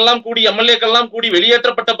அமைச்சர்கள் எல்லாம் கூடி, எம்எல்ஏக்கள் எல்லாம் கூடி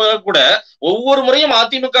வெளியேற்றப்பட்ட பிறகு கூட ஒவ்வொரு முறையும்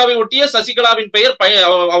அதிமுகவை ஒட்டிய சசிகலாவின் பெயர்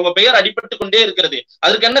அவங்க பெயர் அடிபட்டு கொண்டே இருக்கிறது.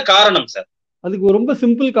 அதற்கு என்ன காரணம் சார்? அதுக்கு ரொம்ப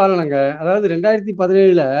சிம்பிள் காரணங்க. அதாவது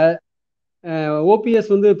 2017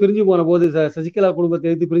 ஓபிஎஸ் வந்து பிரிஞ்சு போன போது, சசிகலா குடும்பத்தை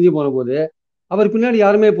எடுத்து பிரிஞ்சு போன போது அவர் பின்னாடி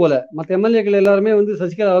யாருமே போல. மற்ற எம்எல்ஏக்கள் எல்லாருமே வந்து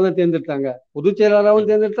சசிகலாவை தான் தேர்ந்தெடுத்தாங்க. பொதுச் செயலாளராகவும்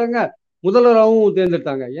தேர்ந்தெடுத்தாங்க, முதல்வராகவும்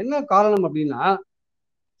தேர்ந்தெடுத்தாங்க. என்ன காரணம் அப்படின்னா,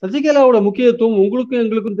 சசிகலாவோட முக்கியத்துவம் உங்களுக்கும்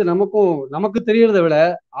எங்களுக்கும் நமக்கு தெரியறதை விட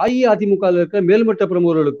அஇஅதிமுக இருக்கிற மேல்மட்ட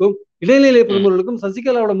பிரமுகர்களுக்கும் இடைநிலை பிரமுகர்களுக்கும்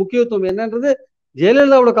சசிகலாவோட முக்கியத்துவம் என்னன்றது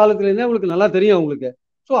ஜெயலலிதாவோட காலத்துல இருந்தே அவங்களுக்கு நல்லா தெரியும் அவங்களுக்கு.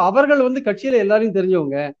 ஸோ அவர்கள் வந்து கட்சியில எல்லாரையும்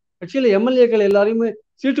தெரிஞ்சவங்க, கட்சியில எம்எல்ஏக்கள் எல்லாரையுமே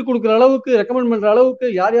சீட்டு கொடுக்குற அளவுக்கு, ரெக்கமெண்ட் பண்ற அளவுக்கு,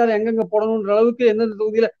 யார் யார் எங்கெங்க போடணுன்ற அளவுக்கு, எந்தெந்த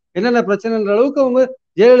தொகுதியில என்னென்ன பிரச்சனைன்ற அளவுக்கு அவங்க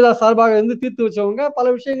ஜெயலலிதா சார்பாக இருந்து தீர்த்து வச்சவங்க. பல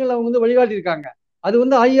விஷயங்கள் அவங்க வந்து வழிகாட்டியிருக்காங்க. அது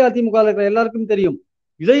வந்து அஇஅதிமுக இருக்கிற எல்லாருக்கும் தெரியும்.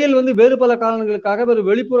 இடையில் வந்து வேறு பல காரணங்களுக்காக, வேறு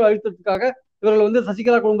வெளிப்புற அழுத்தத்துக்காக இவர்கள் வந்து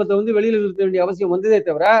சசிகலா குடும்பத்தை வந்து வெளியில் நிறுத்த வேண்டிய அவசியம் வந்ததே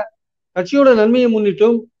தவிர, கட்சியோட நன்மையை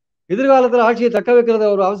முன்னிட்டும், எதிர்காலத்தில் ஆட்சியை தக்க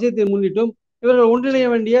வைக்கிறத ஒரு அவசியத்தை முன்னிட்டும் இவர்கள் ஒன்றிணைய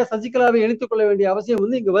வேண்டிய, சசிகலாவை இணைத்துக் கொள்ள வேண்டிய அவசியம்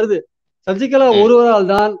வந்து இங்க வருது. சசிகலா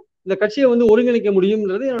ஒருவரால் தான் இந்த கட்சியை வந்து ஒருங்கிணைக்க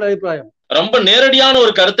முடியும்ன்றது என்னோட அபிப்பிராயம். ரொம்ப நேரடியான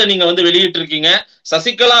ஒரு கருத்தை நீங்க வந்து வெளியிட்டு இருக்கீங்க.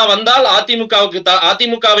 சசிகலா வந்தால்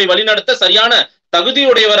அதிமுகவை வழிநடத்த சரியான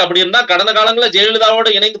தகுதியுடையவர் அப்படின்னு தான் கடந்த காலங்களில்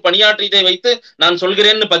ஜெயலலிதாவோடு இணைந்து பணியாற்றியதை வைத்து நான்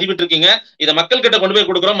சொல்கிறேன்னு பதிவிட்டு இருக்கீங்க. இதை மக்கள் கிட்ட கொண்டு போய்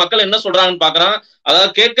கொடுக்குறோம். மக்கள் என்ன சொல்றாங்கன்னு பாக்குறாங்க.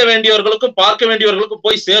 அதாவது கேட்க வேண்டியவர்களுக்கும் பார்க்க வேண்டியவர்களுக்கும்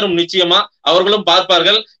போய் சேரும். நிச்சயமா அவர்களும்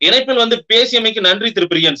பார்ப்பார்கள். இணைப்பில் வந்து பேசியமைக்கு நன்றி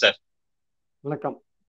திரு பிரியன் சார். வணக்கம்.